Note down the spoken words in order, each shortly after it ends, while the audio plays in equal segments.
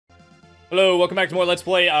Hello, welcome back to more Let's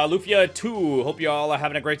Play Lufia 2. Hope you all are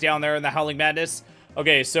having a great day down there in the Howling Madness.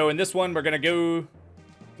 Okay, so in this one, we're gonna go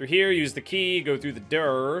through here, use the key, go through the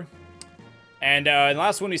door. And in the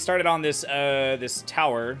last one, we started on this, this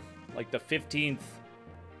tower. Like the 15th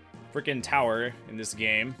freaking tower in this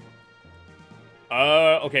game.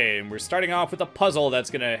 Okay, and we're starting off with a puzzle that's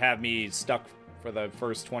gonna have me stuck for the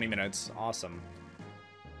first 20 minutes. Awesome.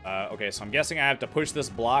 Okay, so I'm guessing I have to push this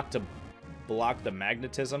block to block the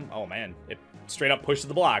magnetism. Oh man, it straight up pushes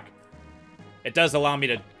the block. It does allow me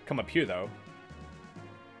to come up here though.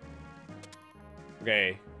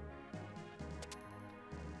 Okay.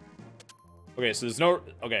 Okay, so there's no...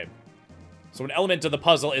 Okay. So an element of the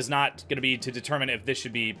puzzle is not going to be to determine if this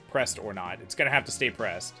should be pressed or not. It's going to have to stay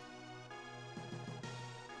pressed.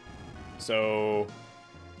 So...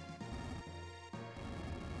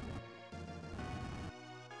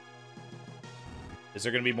 Is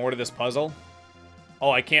there going to be more to this puzzle?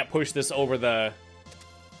 Oh, I can't push this over the...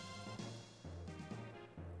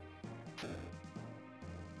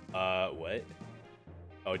 What?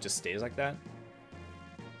 Oh, it just stays like that?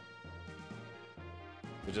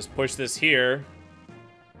 So just push this here.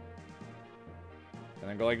 And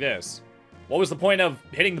then go like this. What was the point of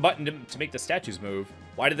hitting the button to make the statues move?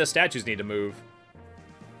 Why did the statues need to move?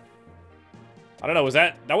 I don't know, was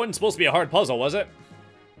that wasn't supposed to be a hard puzzle, was it?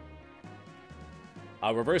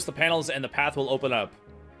 Reverse the panels and the path will open up.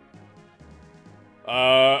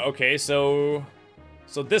 Okay, so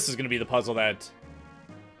this is gonna be the puzzle that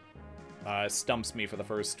stumps me for the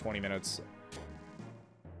first 20 minutes.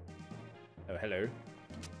 Oh, hello.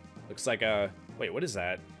 Looks like a... Wait, what is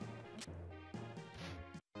that?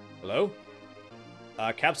 Hello?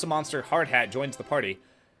 Capsule Monster Hard Hat joins the party.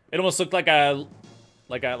 It almost looked like a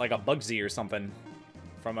Bugsy or something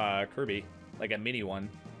from Kirby, like a mini one.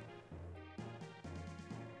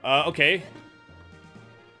 Okay.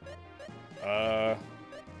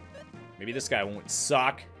 Maybe this guy won't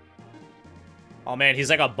suck. Oh man, he's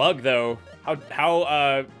like a bug though.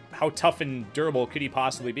 How tough and durable could he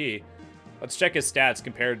possibly be? Let's check his stats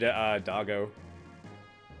compared to Doggo.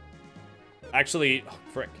 Actually, oh,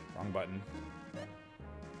 frick, wrong button.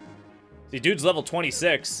 See, dude's level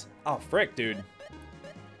 26. Oh, frick, dude.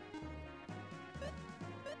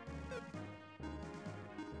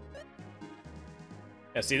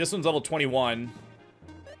 Yeah, see, this one's level 21.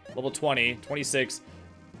 Level 20, 26.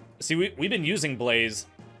 See, we've been using Blaze.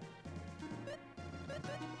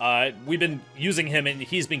 We've been using him, and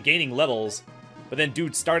he's been gaining levels. But then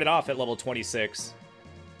dude started off at level 26.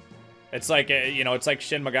 It's like, you know, it's like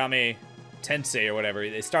Shin Megami Tensei or whatever.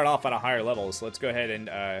 They start off at a higher level, so let's go ahead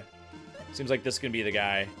and, seems like this is going to be the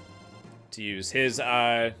guy to use. His,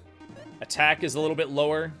 attack is a little bit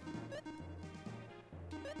lower.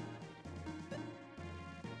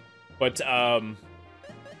 But, I'm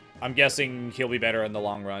guessing he'll be better in the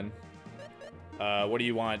long run. What do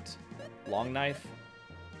you want? Long knife?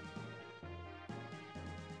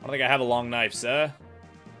 I don't think I have a long knife, sir.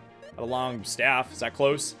 I have a long staff. Is that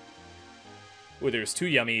close? Ooh, there's two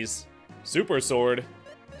yummies. Super sword.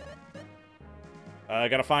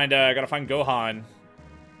 Gotta find Gohan.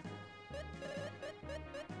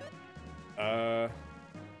 I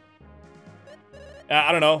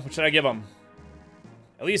don't know. What should I give him?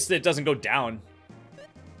 At least it doesn't go down.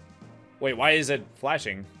 Wait, why is it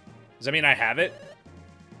flashing? Does that mean I have it?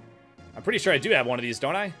 I'm pretty sure I do have one of these,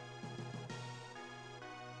 don't I?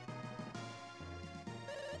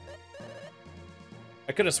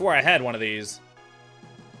 I could have swore I had one of these.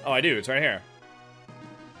 Oh, I do. It's right here.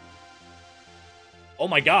 Oh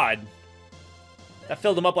my god. That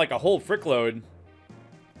filled him up like a whole frickload.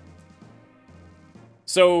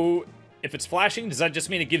 So, if it's flashing, does that just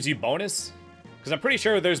mean it gives you bonus? Because I'm pretty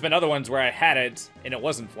sure there's been other ones where I had it and it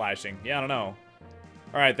wasn't flashing. Yeah, I don't know.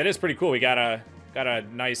 Alright, that is pretty cool. We got a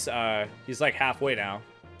nice, he's like halfway now.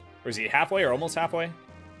 Or is he halfway or almost halfway?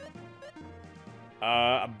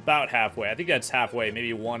 About halfway. I think that's halfway.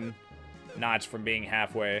 Maybe one notch from being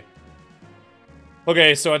halfway.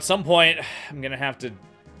 Okay, so at some point, I'm gonna have to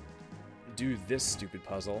do this stupid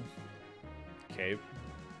puzzle. Okay.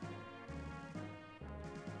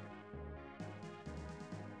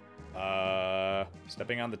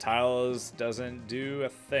 Stepping on the tiles doesn't do a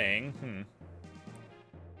thing.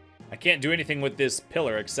 I can't do anything with this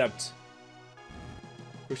pillar except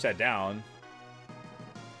push that down.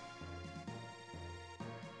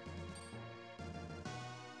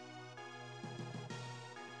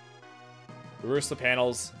 Reverse the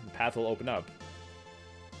panels, the path will open up.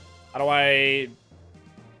 How do I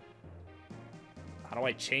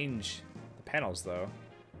change the panels, though?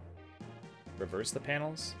 Reverse the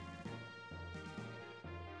panels?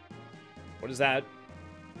 What is that?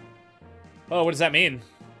 Oh, what does that mean?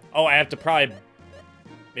 Oh, I have to probably...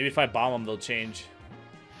 Maybe if I bomb them, they'll change.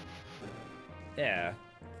 Yeah.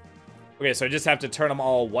 Okay, so I just have to turn them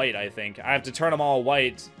all white, I think. I have to turn them all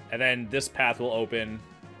white, and then this path will open.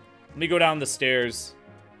 Let me go down the stairs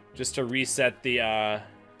just to reset the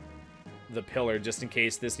pillar, just in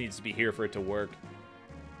case this needs to be here for it to work.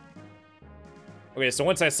 Okay, so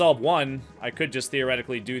once I solve one, I could just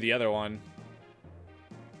theoretically do the other one.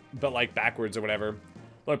 But, like, backwards or whatever.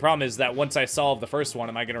 The only problem is that once I solve the first one,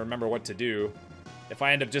 am I going to remember what to do? If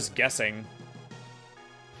I end up just guessing...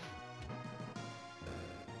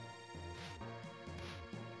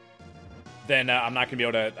 then I'm not going to be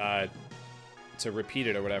able to repeat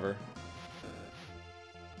it or whatever.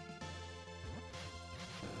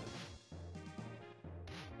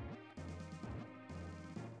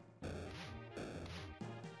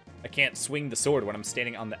 I can't swing the sword when I'm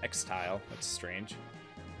standing on the X tile. That's strange.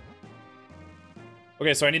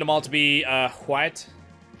 Okay, so I need them all to be white.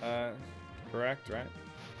 Correct, right?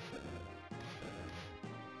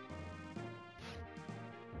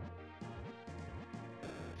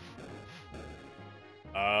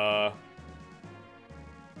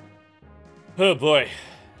 Oh boy.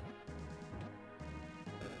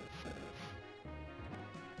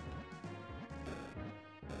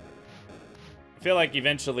 I feel like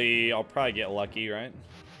eventually I'll probably get lucky, right?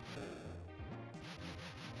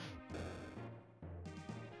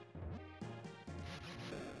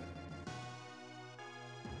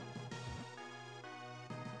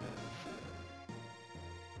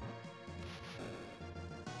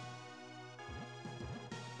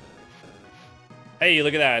 Hey,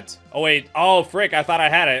 look at that. Oh, wait. Oh, frick. I thought I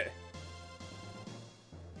had it.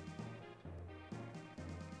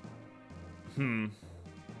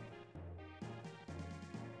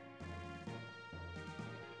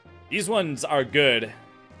 These ones are good.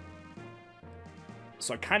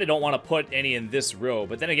 So I kind of don't want to put any in this row.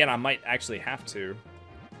 But then again, I might actually have to.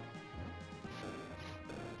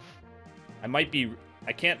 I might be...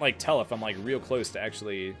 I can't, like, tell if I'm, like, real close to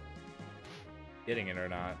actually getting it or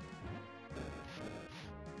not.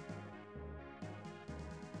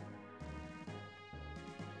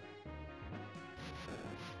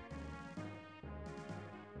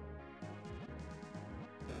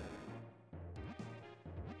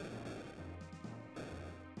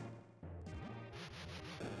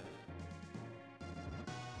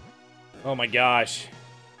 Oh my gosh.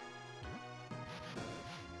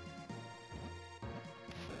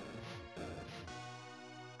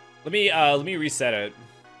 Let me reset it.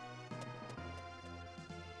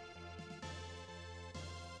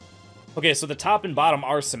 Okay, so the top and bottom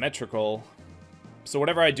are symmetrical. So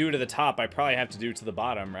whatever I do to the top, I probably have to do to the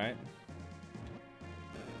bottom, right?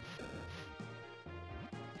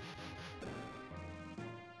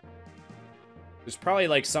 There's probably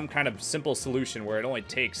like some kind of simple solution where it only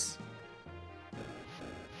takes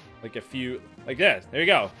like a few, like this. There you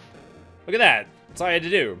go. Look at that. That's all I had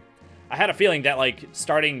to do. I had a feeling that like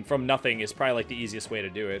starting from nothing is probably like the easiest way to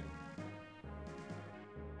do it.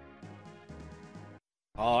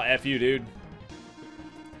 Oh, F you, dude.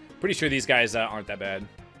 Pretty sure these guys aren't that bad.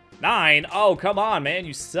 9? Oh, come on, man.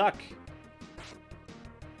 You suck.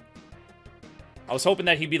 I was hoping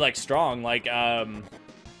that he'd be like strong, like I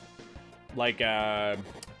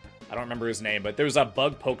don't remember his name, but there's a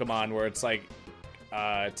bug Pokemon where it's like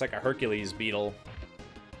a Hercules beetle.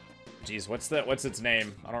 Jeez, what's its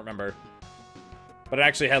name? I don't remember. But it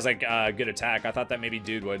actually has like a good attack. I thought that maybe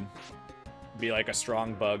dude would be like a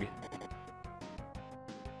strong bug.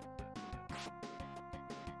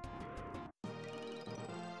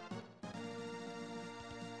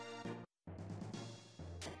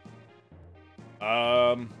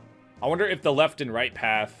 I wonder if the left and right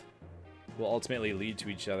path will ultimately lead to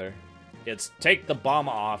each other. It's take the bomb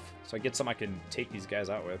off, so I get something I can take these guys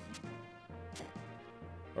out with.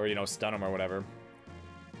 Or, you know, stun them or whatever.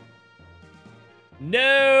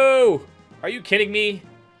 No! Are you kidding me?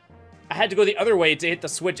 I had to go the other way to hit the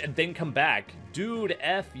switch and then come back. Dude,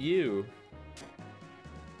 F you.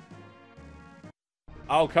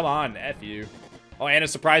 Oh, come on, F you. Oh, and a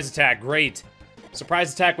surprise attack, great.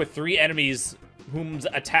 Surprise attack with 3 enemies whose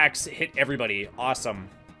attacks hit everybody, awesome.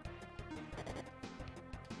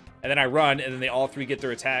 And then I run, and then they all 3 get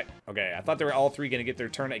their attack. Okay, I thought they were all 3 gonna get their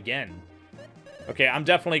turn again. Okay, I'm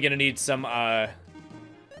definitely gonna need some, Oh,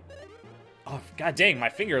 god dang, my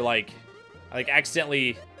finger, I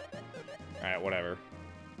accidentally... Alright, whatever.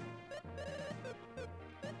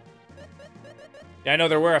 Yeah, I know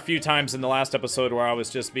there were a few times in the last episode where I was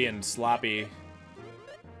just being sloppy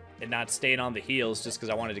and not staying on the heels just because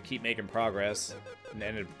I wanted to keep making progress, and it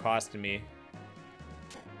ended up costing me.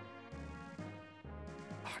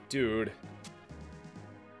 Oh, dude.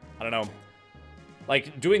 I don't know.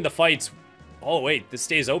 Like, doing the fights... Oh, wait, this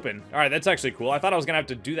stays open. All right, that's actually cool. I thought I was going to have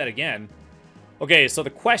to do that again. Okay, so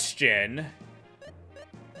the question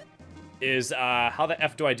is, how the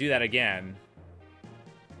F do I do that again?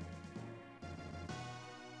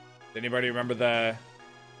 Does anybody remember the...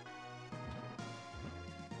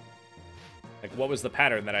 Like, what was the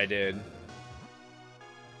pattern that I did?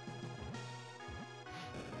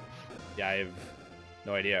 Yeah, I have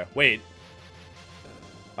no idea. Wait.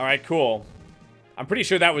 Alright, cool. I'm pretty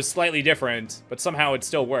sure that was slightly different, but somehow it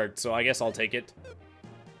still worked, so I guess I'll take it.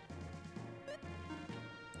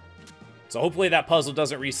 So hopefully that puzzle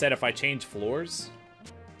doesn't reset if I change floors.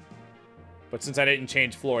 But since I didn't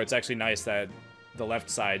change floor, it's actually nice that the left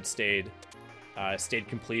side stayed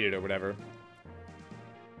completed or whatever.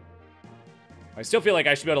 I still feel like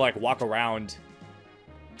I should be able to, like, walk around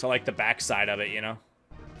to, like, the back side of it, you know?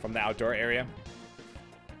 From the outdoor area.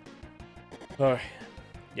 Oh,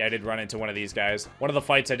 yeah, I did run into one of these guys. One of the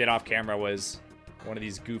fights I did off camera was one of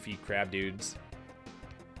these goofy crab dudes.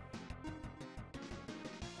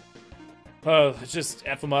 Oh, let's just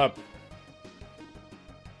F them up.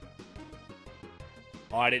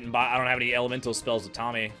 Oh, I don't have any elemental spells with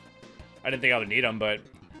Tommy. I didn't think I would need them, but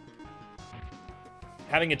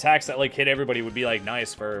having attacks that, like, hit everybody would be, like,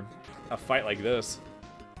 nice for a fight like this.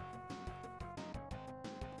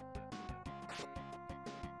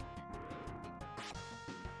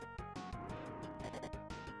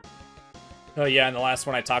 Oh yeah, and the last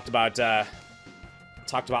one I talked about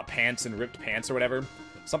pants and ripped pants or whatever.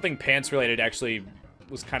 Something pants related actually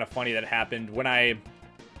was kind of funny that happened when I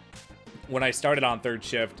started on third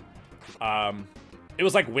shift. It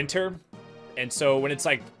was like winter, and so when it's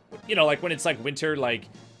like, you know, like when it's like winter, like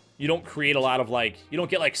you don't create a lot of, like, you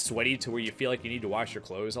don't get like sweaty to where you feel like you need to wash your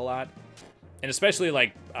clothes a lot, and especially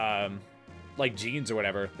like jeans or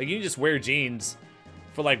whatever. Like you can just wear jeans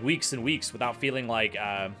for like weeks and weeks without feeling like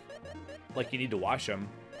you need to wash them.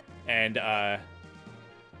 And let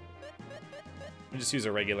me just use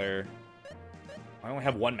a regular. I only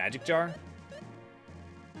have one magic jar.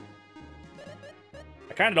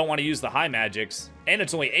 I kind of don't want to use the high magics, and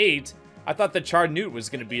it's only 8. I thought the charred newt was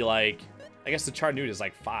gonna be like, I guess the charred newt is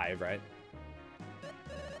like 5, right?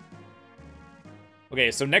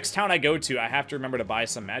 Okay, so next town I go to, I have to remember to buy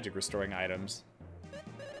some magic restoring items.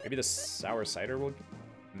 Maybe the sour cider will.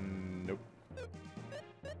 Nope.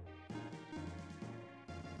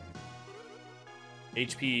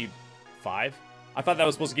 HP 5? I thought that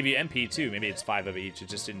was supposed to give you MP too. Maybe it's 5 of each. It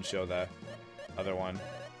just didn't show the other one.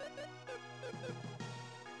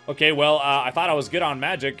 Okay, well, I thought I was good on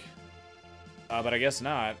magic. But I guess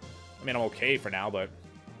not. I mean, I'm okay for now, but...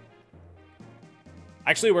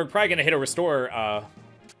 Actually, we're probably going to hit a restore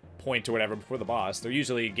point or whatever before the boss.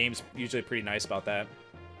 Game's usually pretty nice about that.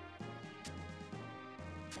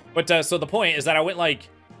 But, so the point is that I went, like,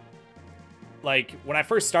 when I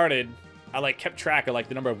first started... I, like, kept track of, like,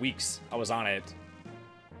 the number of weeks I was on it.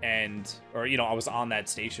 Or, you know, I was on that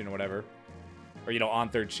station or whatever. Or, you know, on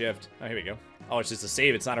third shift. Oh, here we go. Oh, it's just a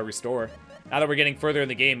save. It's not a restore. Now that we're getting further in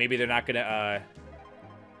the game, maybe they're not going to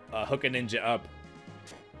hook a ninja up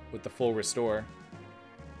with the full restore.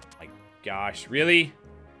 My gosh. Really?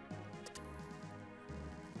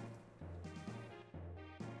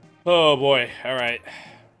 Oh, boy. All right.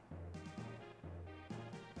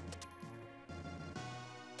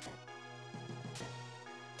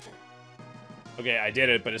 Okay, I did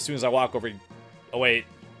it, but as soon as I walk over... Oh, wait.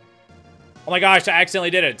 Oh my gosh, I accidentally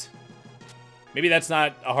did it. Maybe that's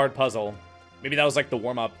not a hard puzzle. Maybe that was like the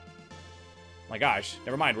warm-up. Oh my gosh,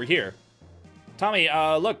 never mind, we're here. Tommy,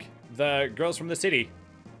 look, the girls from the city.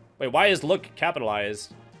 Wait, why is look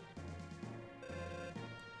capitalized?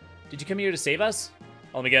 Did you come here to save us?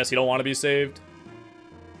 Let me guess, you don't want to be saved?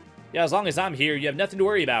 Yeah, as long as I'm here, you have nothing to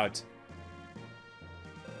worry about.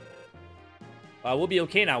 We'll be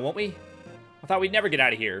okay now, won't we? I thought we'd never get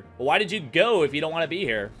out of here. Well, why did you go if you don't want to be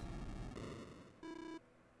here?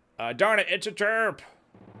 Darn it, it's a chirp.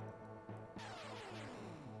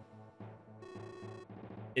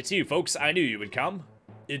 It's you, folks. I knew you would come.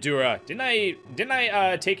 Idura, didn't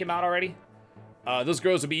I take him out already? Those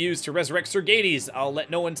girls will be used to resurrect Sir Gades. I'll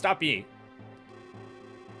let no one stop me.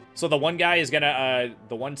 So the one guy is gonna,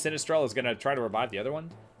 the one Sinistral is gonna try to revive the other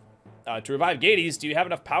one? To revive Gades, do you have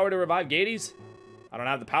enough power to revive Gades? I don't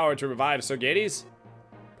have the power to revive Sir Gades.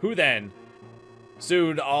 Who then?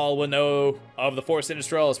 Soon all will know of the 4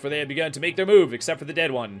 Sinistrals, for they have begun to make their move, except for the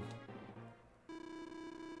dead one.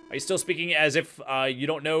 Are you still speaking as if you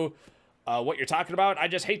don't know what you're talking about? I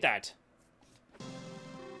just hate that.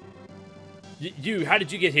 How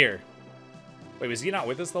did you get here? Wait, was he not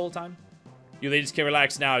with us the whole time? You ladies can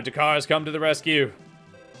relax now. Dakar has come to the rescue.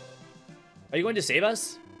 Are you going to save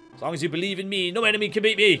us? As long as you believe in me, no enemy can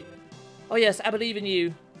beat me. Oh yes, I believe in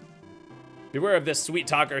you. Beware of this sweet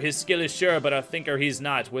talker. His skill is sure, but a thinker he's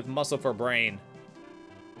not, with muscle for brain.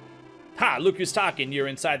 Ha, look who's talking. You're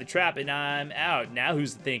inside the trap and I'm out. Now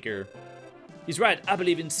who's the thinker? He's right, I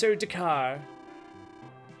believe in Sir Dakar.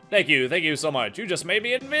 Thank you so much. You just made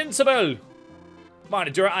me invincible. Come on,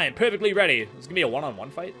 Adura, I am perfectly ready. This is gonna be a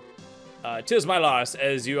one-on-one fight. 'Tis my loss,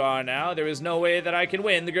 as you are now. There is no way that I can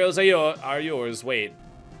win. The girls are yours. Wait.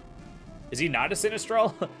 Is he not a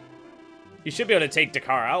Sinistral? He should be able to take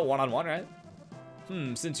Dakar out one-on-one, right?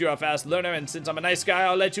 Since you're a fast learner and since I'm a nice guy,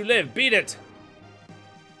 I'll let you live. Beat it!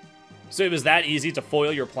 So it was that easy to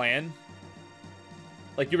foil your plan?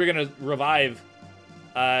 Like, you were gonna revive,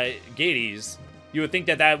 Gades. You would think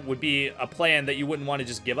that that would be a plan that you wouldn't want to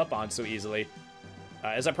just give up on so easily.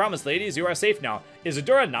 As I promised, ladies, you are safe now. Is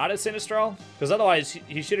Adura not a Sinistral? Because otherwise,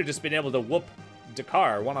 he should have just been able to whoop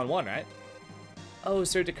Dakar one-on-one, right? Oh,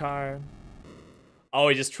 Sir Dakar. Oh,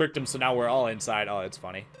 he just tricked him, so now we're all inside. Oh, that's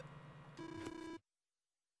funny.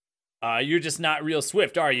 You're just not real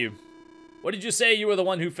swift, are you? What did you say? You were the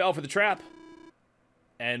one who fell for the trap?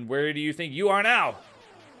 And where do you think you are now?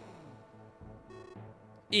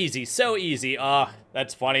 Easy, so easy.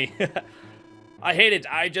 That's funny. I hate it.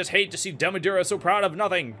 I just hate to see Demadura so proud of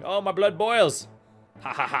nothing. Oh, my blood boils.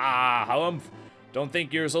 Ha ha ha, humph. Don't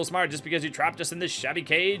think you're so smart just because you trapped us in this shabby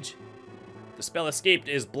cage. The spell escaped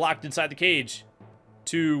is blocked inside the cage.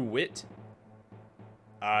 To wit?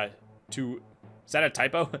 Is that a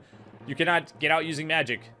typo? You cannot get out using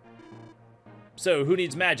magic. So, who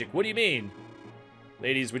needs magic? What do you mean?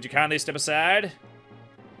 Ladies, would you kindly step aside?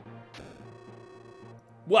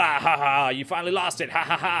 Wah ha ha, you finally lost it. Ha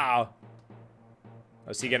ha ha.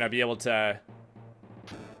 Is he gonna be able to...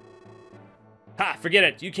 Ha, forget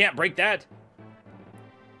it. You can't break that.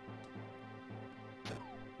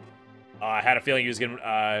 I had a feeling he was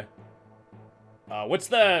gonna, what's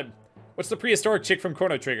the prehistoric chick from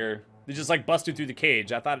Chrono Trigger? They just, like, busted through the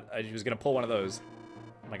cage. I thought he was gonna pull one of those.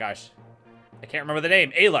 Oh my gosh. I can't remember the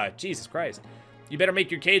name. Ayla. Jesus Christ. You better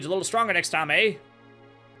make your cage a little stronger next time, eh?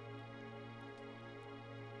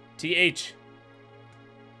 TH.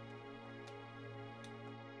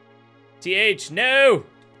 TH, no!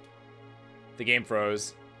 The game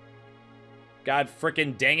froze. God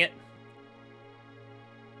frickin' dang it.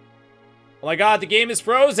 Oh my god, the game is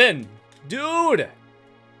frozen! Dude!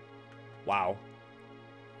 Wow.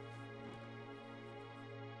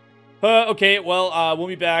 Okay, well, we'll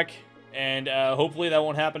be back, and hopefully that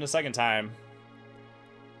won't happen a second time.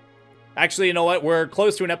 Actually, you know what? We're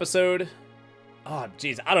close to an episode. Oh,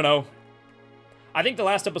 jeez, I don't know. I think the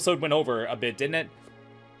last episode went over a bit, didn't it?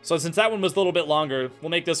 So since that one was a little bit longer, we'll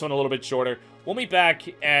make this one a little bit shorter. We'll meet back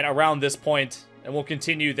at around this point, and we'll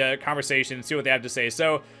continue the conversation and see what they have to say.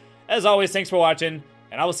 So, as always, thanks for watching,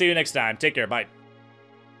 and I will see you next time. Take care, bye.